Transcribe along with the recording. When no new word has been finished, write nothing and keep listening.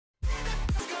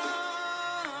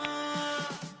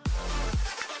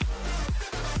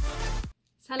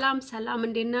ሰላም ሰላም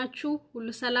እንዴት ናችሁ? ሁሉ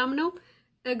ሰላም ነው?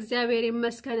 እግዚአብሔር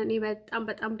ይመስገን እኔ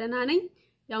በጣም ደህና ነኝ።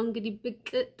 ያው እንግዲህ ብቅ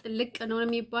ጥልቅ ነው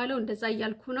የሚባለው እንደዛ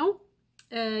እያልኩ ነው።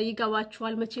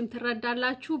 ይገባችኋል መቼም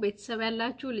ትረዳላችሁ። ቤተሰብ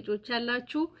ያላችሁ ልጆች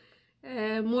ያላችሁ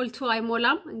ሞልቶ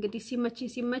አይሞላም። እንግዲህ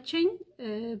ሲመቸኝ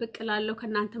ብቅ ላለው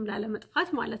ከናንተም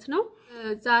ላለመጥፋት ማለት ነው።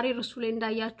 ዛሬ ርዕሱ ላይ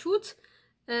እንዳያችሁት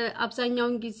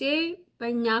አብዛኛውን ጊዜ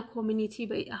በእኛ ኮሚኒቲ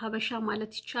በሀበሻ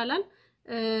ማለት ይቻላል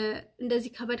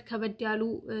እንደዚህ ከበድ ያሉ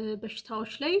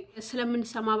በሽታዎች ላይ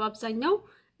ስለምንሰማ በአብዛኛው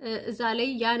እዛ ላይ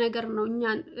ያ ነገር ነው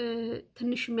እኛን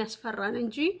ትንሽ የሚያስፈራን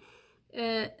እንጂ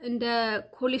እንደ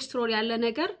ኮሌስትሮል ያለ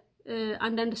ነገር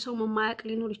አንዳንድ ሰው መማያቅ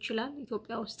ሊኖር ይችላል።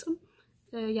 ኢትዮጵያ ውስጥም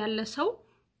ያለ ሰው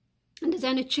እንደዚህ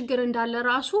አይነት ችግር እንዳለ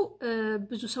ራሱ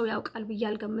ብዙ ሰው ያውቃል ብዬ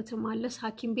አልገምትም። አለስ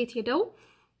ሐኪም ቤት ሄደው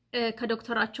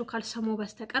ከዶክተራቸው ካልሰሙ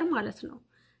በስተቀር ማለት ነው።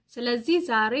 ስለዚህ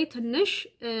ዛሬ ትንሽ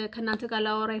ከናንተ ጋር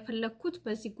ላወራ የፈለኩት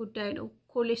በዚህ ጉዳይ ነው።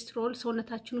 ኮሌስትሮል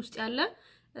ሰውነታችን ውስጥ ያለ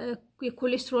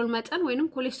የኮሌስትሮል መጠን ወይንም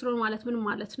ኮሌስትሮል ማለት ምን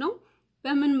ማለት ነው?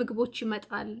 በምን ምግቦች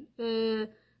ይመጣል?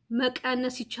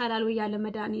 መቀነስ ይቻላል ወይ ያለ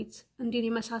መድኃኒት? እንዲህ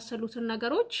የመሳሰሉትን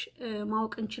ነገሮች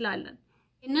ማወቅ እንችላለን።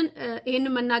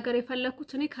 ይሄንን መናገር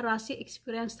የፈለኩት እኔ ከራሴ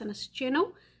ኤክስፒሪየንስ ተነስቼ ነው።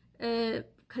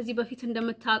 ከዚህ በፊት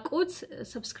እንደምታውቁት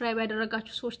ሰብስክራይብ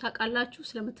ያደረጋችሁ ሰዎች ታውቃላችሁ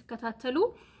ስለምትከታተሉ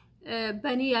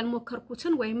በእኔ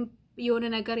ያልሞከርኩትን ወይም የሆነ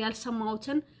ነገር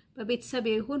ያልሰማሁትን በቤተሰብ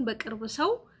ይሁን በቅርብ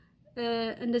ሰው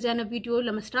እንደዚህ አይነት ቪዲዮ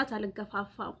ለመስራት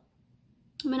አልገፋፋም።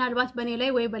 ምናልባት በእኔ ላይ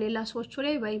ወይ በሌላ ሰዎች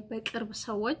ላይ ወይ በቅርብ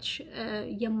ሰዎች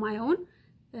የማየውን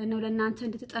ነው ለእናንተ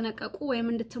እንድትጠነቀቁ ወይም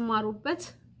እንድትማሩበት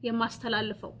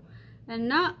የማስተላልፈው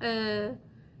እና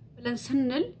ብለን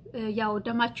ስንል ያው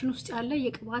ደማችን ውስጥ ያለ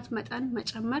የቅባት መጠን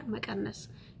መጨመር መቀነስ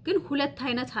ግን ሁለት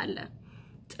አይነት አለ።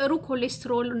 ጥሩ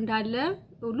ኮሌስትሮል እንዳለ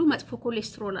ሁሉ መጥፎ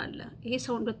ኮሌስትሮል አለ። ይሄ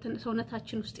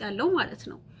ሰውነታችን ውስጥ ያለው ማለት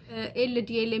ነው።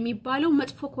 ኤልዲኤል የሚባለው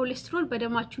መጥፎ ኮሌስትሮል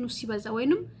በደማችን ውስጥ ሲበዛ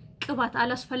ወይንም ቅባት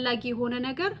አላስፈላጊ የሆነ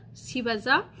ነገር ሲበዛ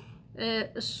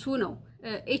እሱ ነው።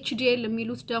 ኤችዲኤል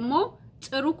የሚሉት ደግሞ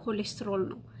ጥሩ ኮሌስትሮል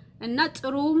ነው እና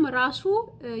ጥሩም ራሱ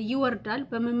ይወርዳል።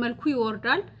 በምን መልኩ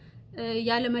ይወርዳል?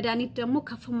 ያለ መድኃኒት ደግሞ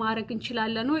ከፍ ማድረግ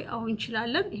እንችላለን ወይ? አዎ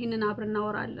እንችላለን። ይሄንን አብረን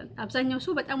እናወራለን። አብዛኛው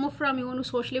ሰው በጣም ወፍራም የሆኑ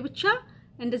ሰዎች ላይ ብቻ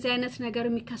እንደዚህ አይነት ነገር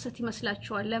የሚከሰት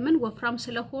ይመስላችኋል። ለምን? ወፍራም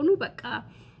ስለሆኑ በቃ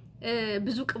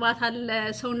ብዙ ቅባት አለ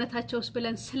ሰውነታቸው ውስጥ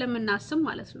ብለን ስለምናስብ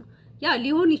ማለት ነው። ያ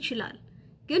ሊሆን ይችላል፣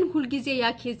 ግን ሁሉ ጊዜ ያ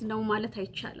ኬዝ ነው ማለት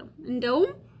አይቻልም።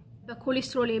 እንደውም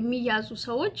በኮሌስትሮል የሚያዙ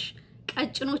ሰዎች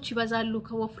ቀጭኖች ይበዛሉ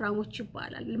ከወፍራሞች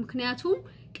ይባላል። ምክንያቱም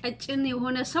ቀጭን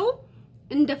የሆነ ሰው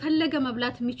እንደፈለገ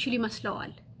መብላት የሚችል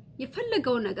ይመስለዋል።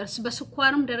 የፈለገው ነገር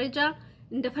በስኳርም ደረጃ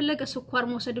እንደፈለገ ስኳር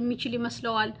መውሰድ የሚችል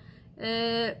ይመስለዋል።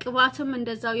 ቅባትም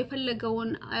እንደዛው የፈለገውን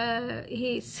ይሄ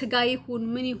ስጋ ይሁን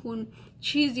ምን ይሁን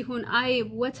ቺዝ ይሁን አይብ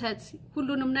ወተት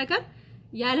ሁሉንም ነገር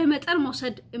ያለ መጠን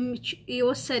መውሰድ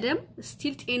ይወሰደም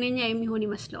ስቲል ጤነኛ የሚሆን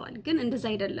ይመስለዋል። ግን እንደዛ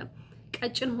አይደለም።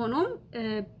 ቀጭን ሆኖም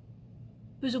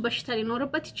ብዙ በሽታ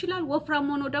ሊኖርበት ይችላል። ወፍራም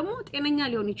ሆኖ ደግሞ ጤነኛ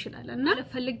ሊሆን ይችላል። እና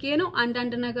ለፈልጌ ነው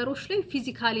አንዳንድ ነገሮች ላይ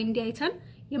ፊዚካሊ እንዲያይተን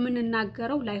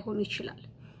የምንናገረው ላይሆን ይችላል።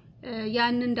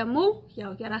 ያንን ደግሞ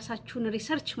ያው የራሳችሁን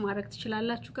ሪሰርች ማድረግ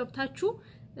ትችላላችሁ ገብታችሁ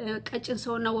ቀጭን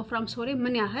ሰውና ወፍራም ሰው ላይ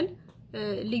ምን ያህል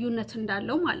ልዩነት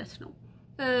እንዳለው ማለት ነው።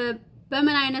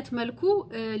 በምን አይነት መልኩ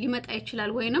ሊመጣ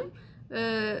ይችላል? ወይንም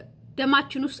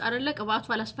ደማችን ውስጥ አይደለ ቅባቱ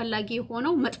አላስፈላጊ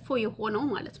የሆነው መጥፎ የሆነው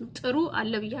ማለት ነው። ጥሩ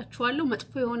አለ ብያችኋለሁ።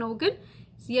 መጥፎ የሆነው ግን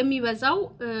የሚበዛው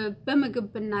በምግብ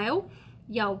ብናየው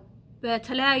ያው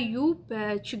በተለያዩ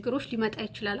በችግሮች ሊመጣ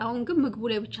ይችላል። አሁን ግን ምግቡ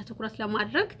ላይ ብቻ ትኩረት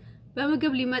ለማድረግ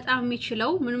በምግብ ሊመጣ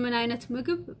የሚችለው ምን አይነት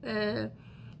ምግብ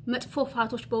መጥፎ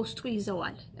ፋቶች በውስጡ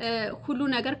ይዘዋል። ሁሉ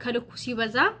ነገር ከልኩ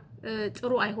ሲበዛ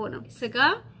ጥሩ አይሆንም። ስጋ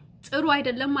ጥሩ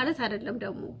አይደለም ማለት አይደለም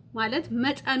ደግሞ ማለት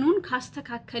መጠኑን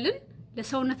ካስተካከልን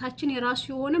ለሰውነታችን የራሱ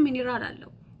የሆነ ሚኒራል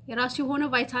አለው፣ የራሱ የሆነ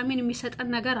ቫይታሚን የሚሰጠን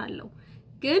ነገር አለው።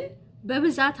 ግን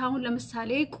በብዛት አሁን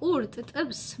ለምሳሌ ቁርጥ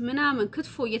ጥብስ ምናምን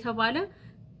ክትፎ እየተባለ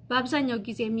በአብዛኛው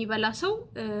ጊዜ የሚበላ ሰው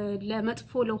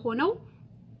ለመጥፎ ለሆነው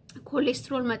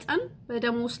ኮሌስትሮል መጠን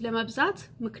በደም ውስጥ ለመብዛት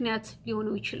ምክንያት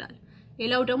ሊሆነው ይችላል።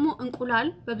 ሌላው ደግሞ እንቁላል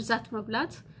በብዛት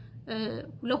መብላት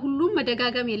ለሁሉም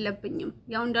መደጋገም የለብኝም።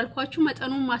 ያው እንዳልኳችሁ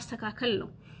መጠኑን ማስተካከል ነው።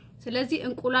 ስለዚህ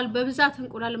እንቁላል በብዛት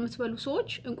እንቁላል የምትበሉ ሰዎች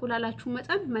እንቁላላችሁ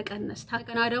መጠን መቀነስ።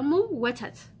 ታገና ደግሞ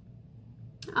ወተት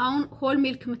አሁን ሆል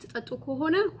ሚልክ የምትጠጡ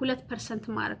ከሆነ 2%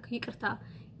 ማርክ ይቅርታ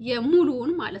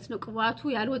የሙሉውን ማለት ነው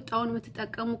ቅባቱ ያልወጣውን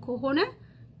የምትጠቀሙ ከሆነ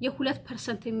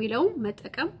የ2% የሚለው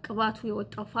መጠቀም ቅባቱ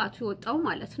የወጣው ፋቱ የወጣው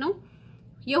ማለት ነው።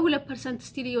 የ2%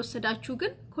 ስቲል እየወሰዳችሁ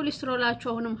ግን ኮሌስትሮላችሁ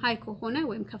አሁንም ሃይ ከሆነ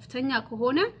ወይም ከፍተኛ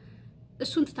ከሆነ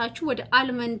እሱን ትታችሁ ወደ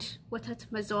አልመንድ ወተት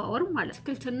መዘዋወር ማለት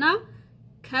አትክልትና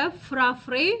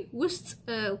ከፍራፍሬ ውስጥ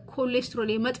ኮሌስትሮል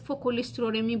የመጥፎ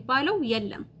ኮሌስትሮል የሚባለው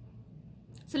የለም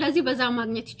ስለዚህ በዛ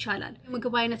ማግኘት ይቻላል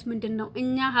ምግብ አይነት ምንድነው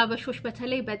እኛ ሀበሾች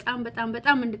በተለይ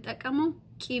በጣም እንጠቀመው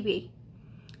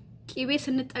ቂቤ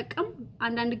ስንጠቀም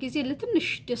አንዳንድ ጊዜ ለትንሽ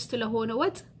ደስት ለሆነ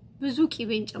ወጥ ብዙ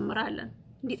ቂቤ እንጨምራለን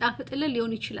እንዲጣፍጥልን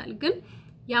ሊሆን ይችላል ግን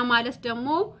ያ ማለት ደግሞ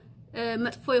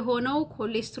መጥፎ የሆነው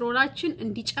ኮሌስትሮላችን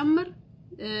እንዲጨምር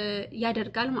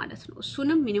ያደርጋል ማለት ነው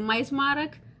እሱንም ሚኒማይዝ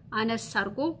ማድረግ አነስ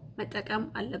አርጎ መጠቀም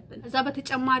አለብን ከዛ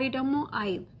በተጨማሪ ደግሞ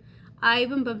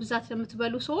አይብን በብዛት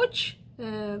ለምትበሉ ሰዎች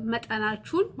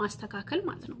መጠናችሁን ማስተካከል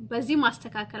ማለት ነው በዚህ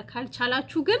ማስተካከል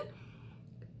ካልቻላችሁ ግን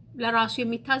ለራሱ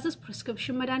የሚታዘዝ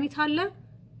ፕሪስክሪፕሽን መድኃኒት አለ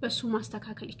በሱ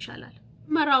ማስተካከል ይቻላል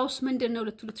መራውስ ምንድነው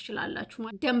ልትሉ ትችላላችሁ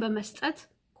ደም በመስጠት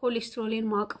ኮሌስትሮልን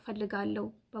ማወቅ ፈልጋለሁ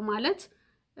በማለት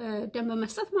ደም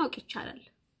በመስጠት ማወቅ ይቻላል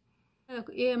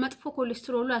የመጥፎ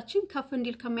ኮሌስትሮላችን ከፍ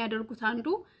እንዲል ከሚያደርጉት አንዱ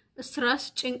ስትረስ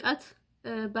ጭንቀት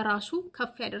በራሱ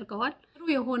ከፍ ያደርገዋል ጥሩ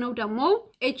የሆነው ደግሞ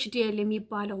HDL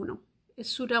የሚባለው ነው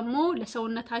እሱ ደግሞ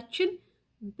ለሰውነታችን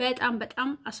በጣም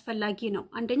አስፈላጊ ነው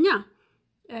አንደኛ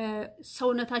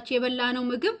ሰውነታችን የበላነው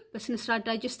ምግብ በስነ ስርዓት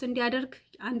ዳይጀስት እንዲያደርግ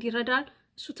አንድ ይረዳል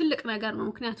እሱ ትልቅ ነገር ነው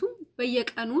ምክንያቱም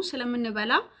በየቀኑ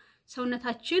ስለምንበላ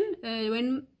ሰውነታችን ወይም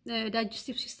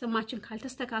ዳይጀስቲቭ ሲስተማችን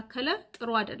ካልተስተካከለ ጥሩ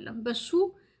አይደለም በሱ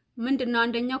ምንድነው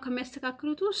አንደኛው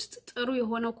ከሚያስተካክሉት ውስጥ ጥሩ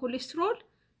የሆነው ኮሌስትሮል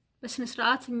በስነ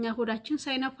ስርዓት እኛ ሆዳችን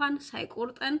ሳይነፋን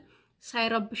ሳይቆርጠን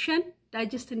ሳይረብሸን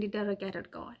ዳይጀስት እንዲደረግ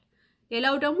ያደርጋል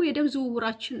ሌላው ደግሞ የደም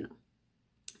ዝውውራችን ነው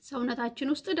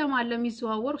ሰውነታችን ውስጥ ደም አለ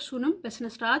የሚዘዋወር እሱንም በስነ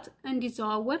ስርዓት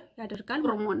እንዲዘዋወር ያደርጋል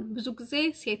ሆርሞን ብዙ ጊዜ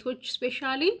ሴቶች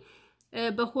ስፔሻሊ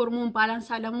በሆርሞን ባላንስ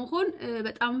አለመሆን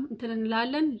በጣም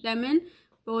እንላለን ለምን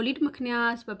በወሊድ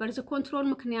ምክንያት በበርዝ ኮንትሮል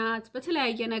ምክንያት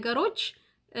በተለያየ ነገሮች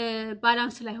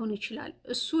ባላንስ ላይሆን ይችላል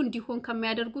እሱ እንዲሆን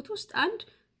ከሚያደርጉት ውስጥ አንድ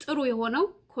ጥሩ የሆነው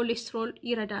ኮሌስትሮል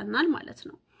ይረዳናል ማለት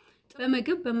ነው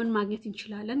በምግብ በምን ማግኘት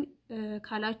እንችላለን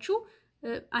ካላችሁ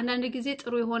አንዳንድ ጊዜ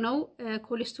ጥሩ የሆነው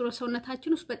ኮሌስትሮል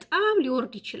ሰውነታችን ውስጥ በጣም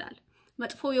ሊወርድ ይችላል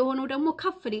መጥፎ የሆነው ደግሞ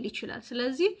ከፍ ሊል ይችላል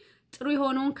ስለዚህ ጥሩ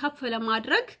የሆነውን ከፍ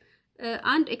ለማድረግ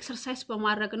አንድ ኤክሰርሳይዝ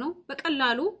በማድረግ ነው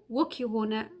በቀላሉ ወክ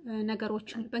የሆነ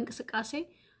ነገሮችን በእንቅስቃሴ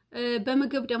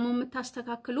በምግብ ደግሞ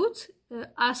የምታስተካክሉት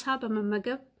አሳ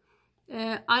በመመገብ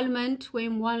almond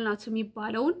ወይም walnut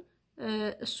የሚባለውን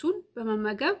እሱን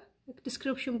በመመገብ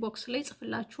ዲስክሪፕሽን ቦክስ ላይ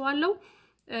ጽፍላችኋለሁ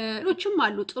ሌሎችም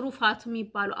አሉ ጥሩ ፋት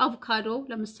የሚባሉ አቮካዶ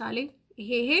ለምሳሌ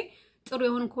ይሄ ጥሩ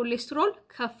የሆነ ኮሌስትሮል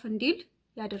ከፍ እንዲል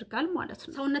ያደርጋል ማለት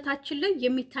ነው ሰውነታችን ላይ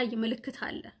የሚታይ ምልክት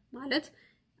አለ ማለት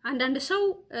አንዳንድ ሰው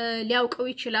ሊያውቀው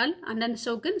ይችላል አንዳንድ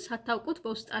ሰው ግን ሳታውቁት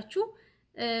በውስጣችሁ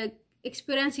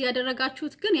ኤክስፒሪየንስ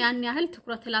ያደረጋችሁት ግን ያን ያህል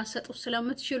ትኩረት ላሰጡ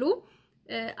ስለምትችሉ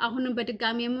አሁንም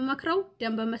በድጋሚ የምመክረው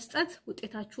ደም በመስጠት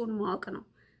ውጤታችሁን ማወቅ ነው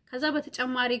ከዛ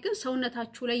በተጨማሪ ግን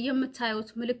ሰውነታችሁ ላይ የምታዩት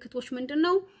ምልክቶች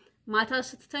ምንድነው ማታ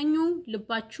ስትተኙ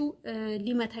ልባችሁ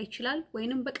ሊመታ ይችላል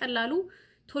ወይንም በቀላሉ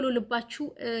ቶሎ ልባችሁ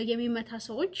የሚመታ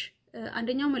ሰዎች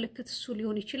አንደኛው ምልክት እሱ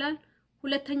ሊሆን ይችላል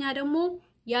ሁለተኛ ደግሞ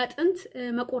ያጥንት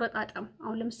መቆረጣጠም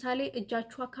አሁን ለምሳሌ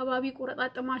እጃችሁ አካባቢ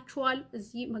ቆረጣጠማችኋል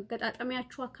እዚህ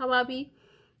መገጣጠሚያችሁ አካባቢ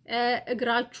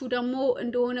እግራችሁ ደግሞ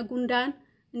እንደሆነ ጉንዳን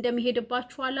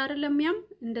እንደሚሄድባችሁ አለ አይደለም ያም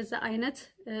እንደዛ አይነት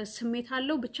ስሜት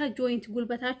አለው ብቻ ጆይንት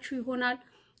ጉልበታችሁ ይሆናል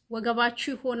ወገባችሁ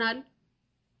ይሆናል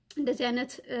እንደዚህ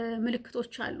አይነት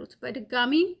ምልክቶች አሉት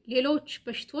በድጋሚ ሌሎች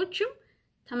በሽታዎችም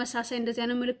ተመሳሳይ እንደዚህ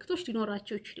አይነት ምልክቶች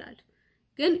ሊኖራቸው ይችላል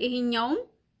ግን ይሄኛው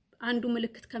አንዱ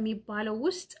ምልክት ከሚባለው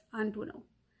ውስጥ አንዱ ነው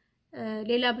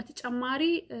ሌላ በተጨማሪ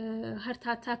heart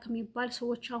attack የሚባል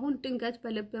ሰዎች አሁን ድንገት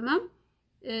በልብ ህመም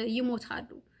ይሞታሉ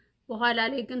በኋላ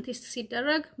ላይ ግን ቴስት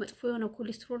ሲደረግ መጥፎ የሆነ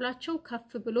ኮሌስትሮላቸው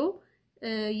ከፍ ብሎ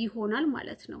ይሆናል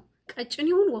ማለት ነው ቀጭን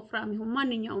ይሁን ወፍራም ይሁን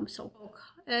ማንኛውም ሰው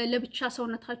ለብቻ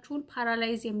ሰውነታችሁን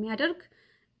ፓራላይዝ የሚያደርግ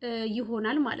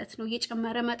ይሆናል ማለት ነው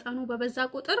የጨመረ መጠኑ በበዛ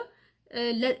ቁጥር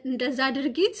እንደዛ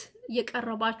ድርጊት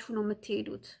የቀረባችሁ ነው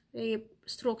የምትሄዱት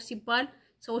ስትሮክ ሲባል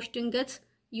ሰዎች ድንገት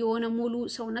የሆነ ሙሉ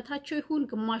ሰውነታቸው ይሁን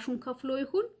ግማሹን ከፍሎ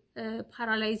ይሁን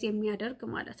ፓራላይዝ የሚያደርግ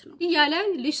ማለት ነው ይያለ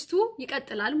ሊስቱ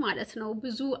ይቀጥላል ማለት ነው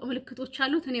ብዙ ምልክቶች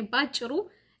አሉት እኔ ባጭሩ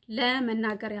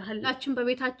ለመናገር ያህላችን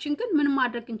በቤታችን ግን ምን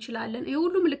ማድረግ እንችላለን ይሄ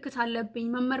ሁሉ ምልክት አለብኝ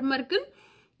መመርመር ግን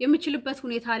የምችልበት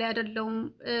ሁኔታ ላይ አይደለም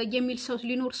የሚል ሰው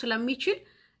ሊኖር ስለሚችል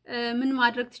ምን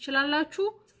ማድረግ ትችላላችሁ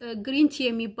ግሪን ቲ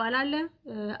የሚባል አለ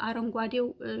አረንጓዴው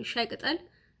ሻይ ቅጠል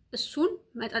እሱን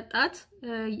መጠጣት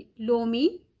ሎሚ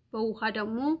በውሃ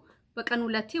ደግሞ በቀን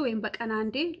ሁለቴ ወይም በቀን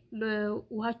አንዴ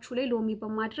ውሃችሁ ላይ ሎሚ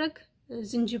በማድረግ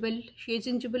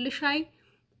የዝንጅብል ሻይ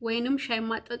ወይንም ሻይ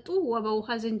ማጠጡ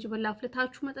ወበውሃ ዝንጅብል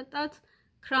አፍልታችሁ መጠጣት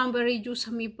ክራንበሪ ጁስ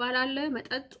የሚባል አለ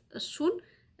መጠጥ እሱን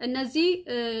እነዚህ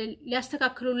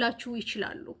ሊያስተካክሉላችሁ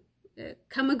ይችላሉ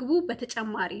ከምግቡ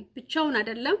በተጨማሪ ብቻውን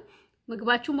አይደለም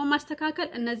ምግባችሁን በማስተካከል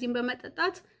እነዚህን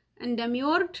በመጠጣት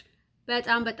እንደሚወርድ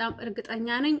በጣም እርግጠኛ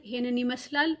ነኝ። ይሄንን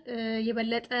ይመስላል።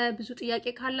 የበለጠ ብዙ ጥያቄ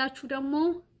ካላችሁ ደግሞ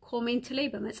ኮሜንት ላይ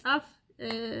በመጻፍ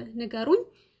ንገሩኝ።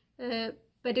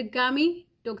 በድጋሚ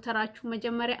ዶክተራችሁ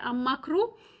መጀመሪያ አማክሩ።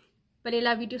 በሌላ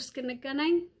ቪዲዮ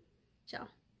እስክንገናኝ ቻው።